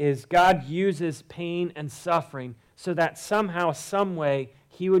that is God uses pain and suffering so that somehow, some way,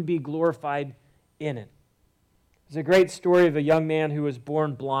 He would be glorified in it. There's a great story of a young man who was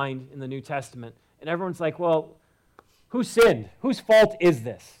born blind in the New Testament. And everyone's like, well, who sinned? Whose fault is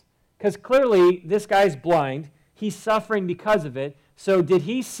this? Because clearly this guy's blind. He's suffering because of it. So did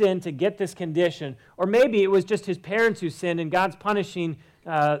he sin to get this condition? Or maybe it was just his parents who sinned and God's punishing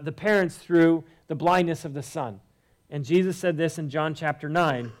the parents through the blindness of the son. And Jesus said this in John chapter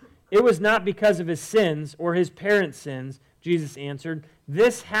 9. It was not because of his sins or his parents' sins, Jesus answered.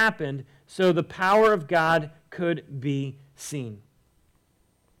 This happened so the power of God could be seen.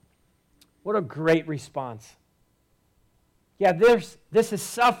 What a great response. Yeah, this is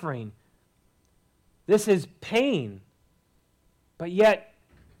suffering. This is pain. But yet,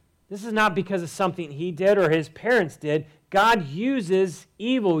 this is not because of something he did or his parents did. God uses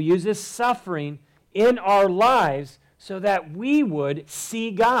evil, uses suffering in our lives so that we would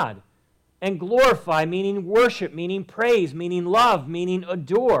see God and glorify, meaning worship, meaning praise, meaning love, meaning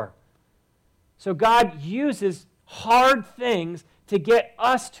adore. So God uses hard things to get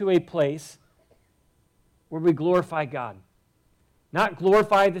us to a place where we glorify God. Not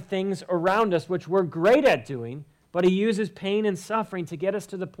glorify the things around us, which we're great at doing, but He uses pain and suffering to get us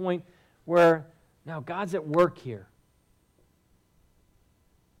to the point where now God's at work here.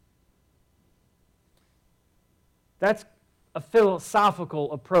 That's a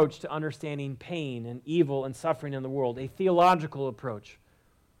philosophical approach to understanding pain and evil and suffering in the world, a theological approach.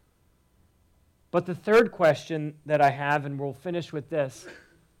 But the third question that I have, and we'll finish with this,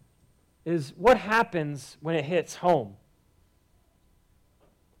 is what happens when it hits home?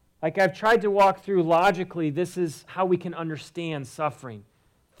 Like I've tried to walk through logically, this is how we can understand suffering.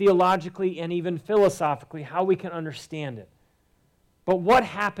 Theologically and even philosophically, how we can understand it. But what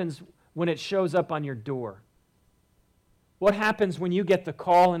happens when it shows up on your door? What happens when you get the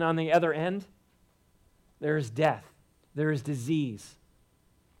call and on the other end? There is death. There is disease.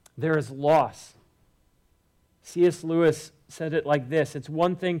 There is loss. C.S. Lewis said it like this: it's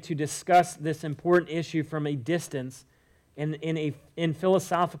one thing to discuss this important issue from a distance in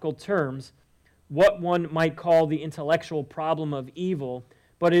philosophical terms, what one might call the intellectual problem of evil,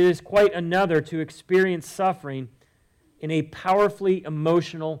 but it is quite another to experience suffering in a powerfully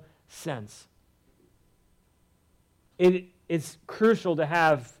emotional sense. It's crucial to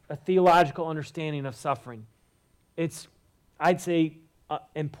have a theological understanding of suffering. It's, I'd say,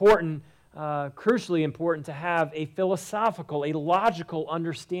 important, crucially important to have a philosophical, a logical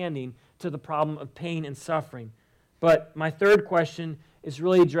understanding to the problem of pain and suffering. But my third question is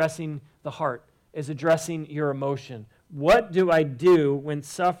really addressing the heart, is addressing your emotion. What do I do when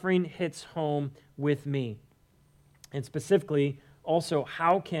suffering hits home with me? And specifically, also,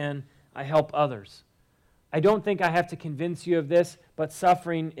 how can I help others? I don't think I have to convince you of this, but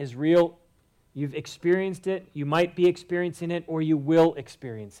suffering is real. You've experienced it, you might be experiencing it, or you will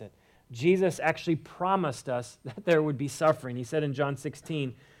experience it. Jesus actually promised us that there would be suffering. He said in John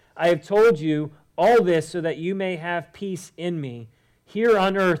 16, I have told you all this so that you may have peace in me. Here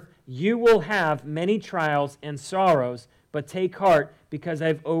on earth you will have many trials and sorrows, but take heart because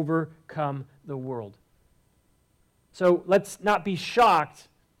I've overcome the world. So let's not be shocked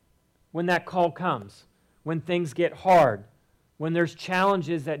when that call comes, when things get hard, when there's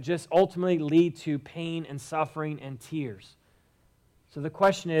challenges that just ultimately lead to pain and suffering and tears. So the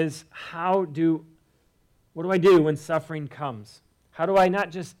question is, what do I do when suffering comes? How do I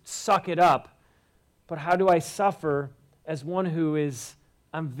not just suck it up, but how do I suffer as one who is,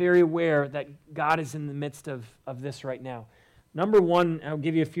 I'm very aware that God is in the midst of this right now. Number one, I'll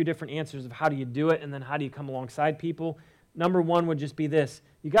give you a few different answers of how do you do it, and then how do you come alongside people. Number one would just be this: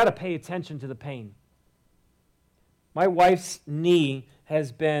 you got to pay attention to the pain. My wife's knee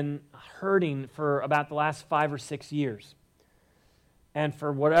has been hurting for about the last 5 or 6 years. And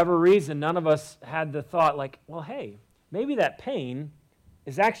for whatever reason, none of us had the thought like, well, hey, maybe that pain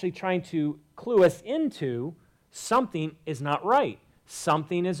is actually trying to clue us into something is not right.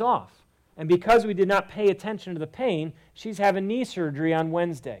 Something is off. And because we did not pay attention to the pain, she's having knee surgery on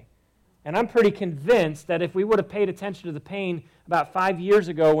Wednesday. And I'm pretty convinced that if we would have paid attention to the pain about 5 years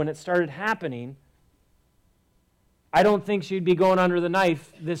ago when it started happening, I don't think she'd be going under the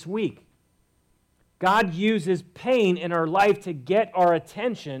knife this week. God uses pain in our life to get our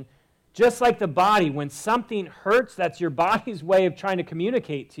attention, just like the body. When something hurts, that's your body's way of trying to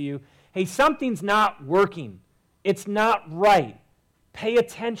communicate to you, hey, something's not working. It's not right. Pay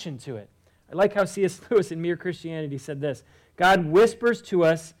attention to it. I like how C.S. Lewis in Mere Christianity said this: God whispers to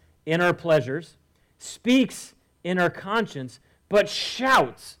us in our pleasures, speaks in our conscience, but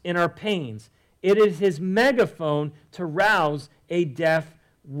shouts in our pains. It is his megaphone to rouse a deaf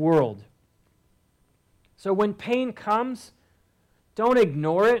world. So when pain comes, don't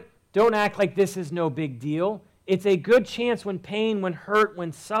ignore it. Don't act like this is no big deal. It's a good chance when pain, when hurt,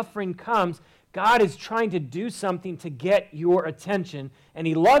 when suffering comes, God is trying to do something to get your attention, and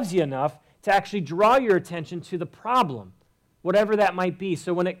he loves you enough to actually draw your attention to the problem, whatever that might be.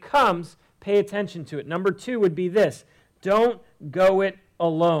 So when it comes, pay attention to it. Number 2 would be this: don't go it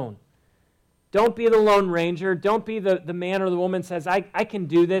alone. Don't be the Lone Ranger. Don't be the man or the woman that says, I can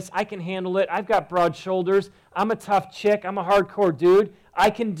do this. I can handle it. I've got broad shoulders. I'm a tough chick. I'm a hardcore dude.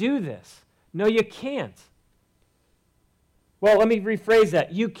 I can do this. No, you can't. Well, let me rephrase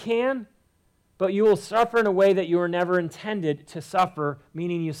that. You can, but you will suffer in a way that you were never intended to suffer,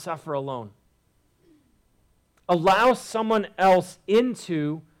 meaning you suffer alone. Allow someone else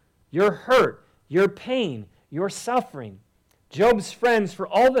into your hurt, your pain, your suffering. Job's friends, for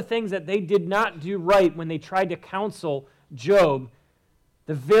all the things that they did not do right when they tried to counsel Job,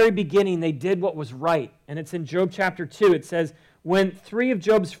 the very beginning they did what was right. And it's in Job chapter 2. It says, when 3 of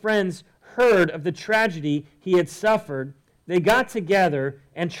Job's friends heard of the tragedy he had suffered, they got together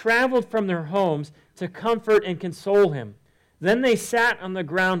and traveled from their homes to comfort and console him. Then they sat on the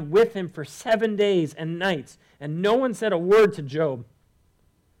ground with him for 7 days and nights, and no one said a word to Job.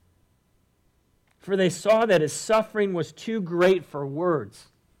 For they saw that his suffering was too great for words.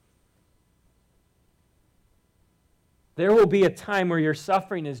 There will be a time where your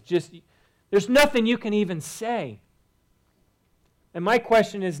suffering is just, there's nothing you can even say. And my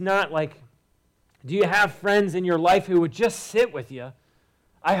question is not like, do you have friends in your life who would just sit with you?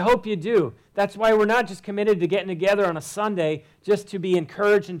 I hope you do. That's why we're not just committed to getting together on a Sunday just to be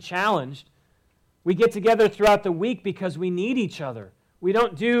encouraged and challenged. We get together throughout the week because we need each other. We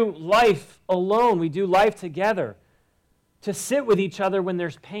don't do life alone. We do life together to sit with each other when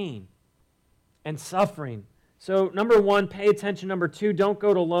there's pain and suffering. So number one, pay attention. Number two, don't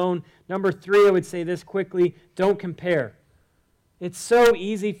go it alone. Number three, I would say this quickly, don't compare. It's so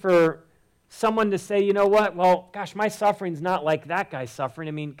easy for someone to say, you know what, well, gosh, my suffering's not like that guy's suffering.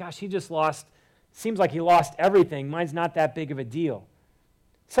 I mean, gosh, he just seems like he lost everything. Mine's not that big of a deal.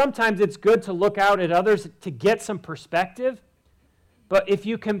 Sometimes it's good to look out at others to get some perspective. But if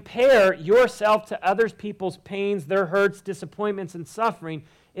you compare yourself to other people's pains, their hurts, disappointments, and suffering,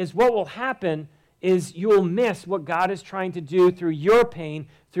 is what will happen is you will miss what God is trying to do through your pain,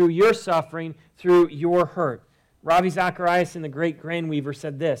 through your suffering, through your hurt. Ravi Zacharias in The Great Grand Weaver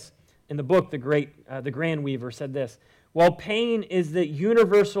said this, in the book, The Grand Weaver said this, while pain is the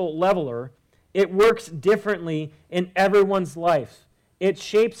universal leveler, it works differently in everyone's life. It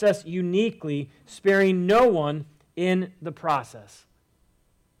shapes us uniquely, sparing no one in the process.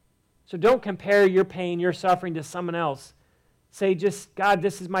 So don't compare your pain, your suffering to someone else. Say just, God,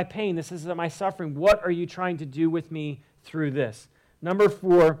 this is my pain. This is my suffering. What are you trying to do with me through this? Number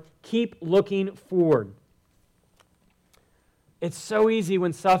four, keep looking forward. It's so easy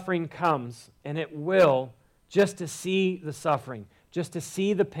when suffering comes, and it will, just to see the suffering, just to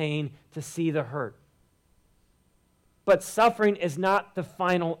see the pain, to see the hurt. But suffering is not the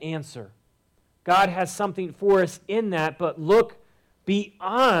final answer. God has something for us in that, but look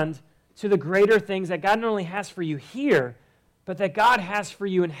beyond to the greater things that God not only has for you here, but that God has for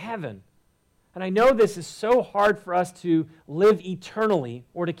you in heaven. And I know this is so hard for us to live eternally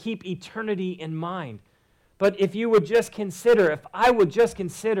or to keep eternity in mind. But if you would just consider, if I would just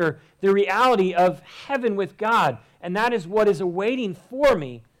consider the reality of heaven with God, and that is what is awaiting for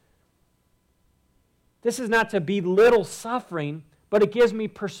me, this is not to belittle suffering, but it gives me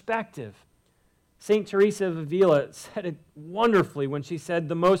perspective. St. Teresa of Avila said it wonderfully when she said,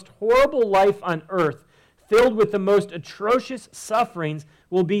 the most horrible life on earth, filled with the most atrocious sufferings,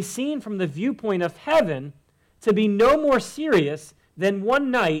 will be seen from the viewpoint of heaven to be no more serious than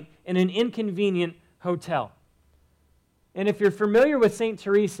one night in an inconvenient hotel. And if you're familiar with St.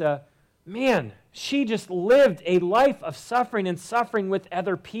 Teresa, man, she just lived a life of suffering and suffering with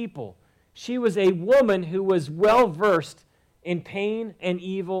other people. She was a woman who was well versed in pain and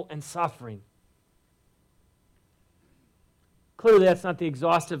evil and suffering. Clearly, that's not the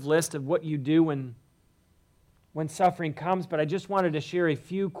exhaustive list of what you do when suffering comes, but I just wanted to share a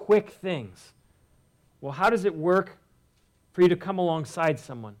few quick things. Well, how does it work for you to come alongside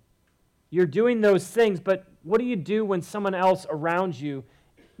someone? You're doing those things, but what do you do when someone else around you,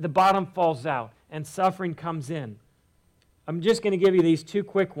 the bottom falls out and suffering comes in? I'm just going to give you these two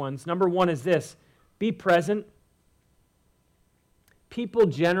quick ones. Number one is this: be present. People,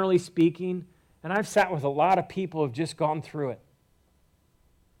 generally speaking, and I've sat with a lot of people who have just gone through it,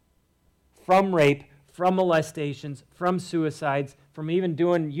 from rape, from molestations, from suicides, from even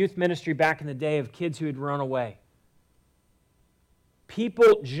doing youth ministry back in the day of kids who had run away.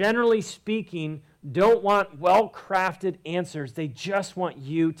 People, generally speaking, don't want well-crafted answers. They just want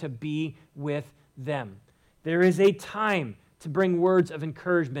you to be with them. There is a time to bring words of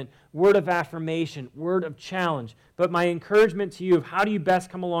encouragement, word of affirmation, word of challenge. But my encouragement to you of how do you best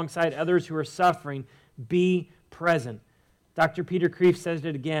come alongside others who are suffering, be present. Dr. Peter Kreeft says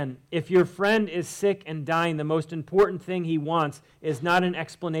it again. If your friend is sick and dying, the most important thing he wants is not an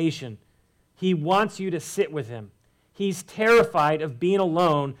explanation. He wants you to sit with him. He's terrified of being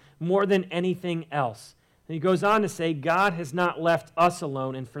alone more than anything else. And he goes on to say, God has not left us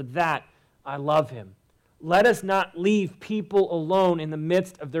alone, and for that, I love him. Let us not leave people alone in the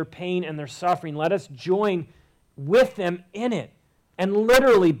midst of their pain and their suffering. Let us join with them in it and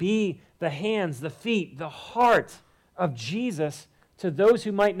literally be the hands, the feet, the heart of Jesus to those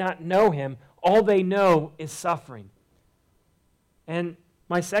who might not know him. All they know is suffering. And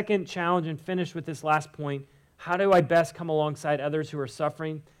my second challenge, and finish with this last point, how do I best come alongside others who are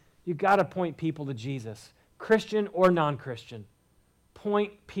suffering? You've got to point people to Jesus, Christian or non-Christian.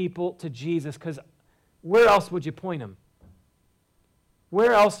 Point people to Jesus, because where else would you point them?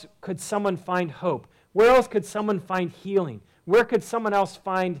 Where else could someone find hope? Where else could someone find healing? Where could someone else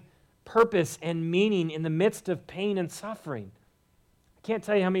find purpose and meaning in the midst of pain and suffering? I can't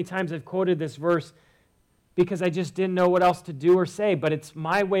tell you how many times I've quoted this verse because I just didn't know what else to do or say, but it's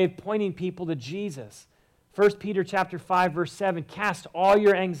my way of pointing people to Jesus. 1 Peter chapter 5, verse 7, cast all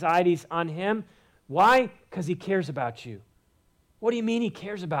your anxieties on him. Why? Because he cares about you. What do you mean he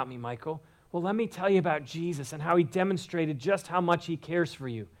cares about me, Michael? Well, let me tell you about Jesus and how he demonstrated just how much he cares for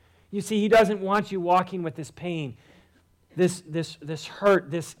you. You see, he doesn't want you walking with this pain, this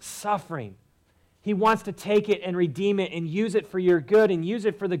hurt, this suffering. He wants to take it and redeem it and use it for your good and use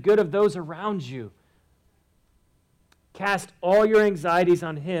it for the good of those around you. Cast all your anxieties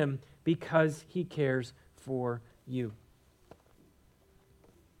on him because he cares for you.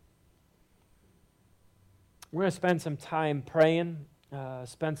 We're going to spend some time praying,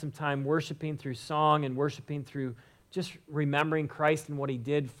 spend some time worshiping through song and worshiping through just remembering Christ and what he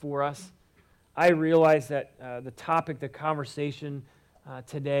did for us. I realize that the topic, the conversation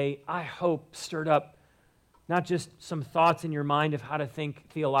today, I hope stirred up not just some thoughts in your mind of how to think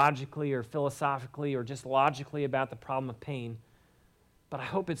theologically or philosophically or just logically about the problem of pain, but I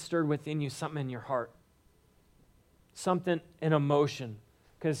hope it stirred within you something in your heart, something, an emotion,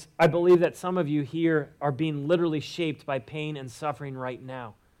 because I believe that some of you here are being literally shaped by pain and suffering right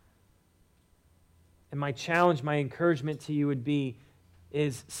now. And my challenge, my encouragement to you would be,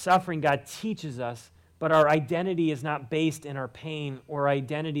 is suffering God teaches us, but our identity is not based in our pain, or our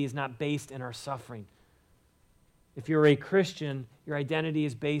identity is not based in our suffering. If you're a Christian, your identity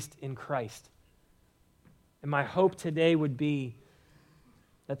is based in Christ. And my hope today would be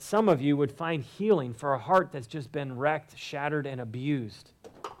that some of you would find healing for a heart that's just been wrecked, shattered, and abused.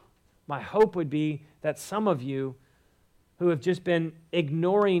 My hope would be that some of you who have just been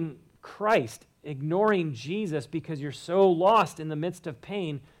ignoring Christ, ignoring Jesus because you're so lost in the midst of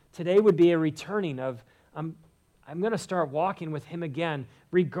pain, today would be a returning of, I'm going to start walking with him again,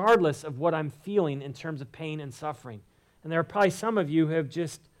 regardless of what I'm feeling in terms of pain and suffering. And there are probably some of you who have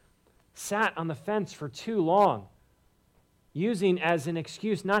just sat on the fence for too long, using as an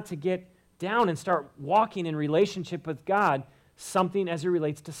excuse not to get down and start walking in relationship with God, something as it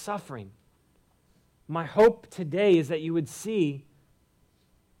relates to suffering. My hope today is that you would see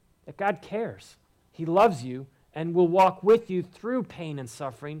that God cares. He loves you and will walk with you through pain and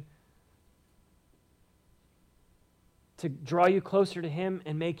suffering to draw you closer to him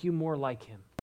and make you more like him.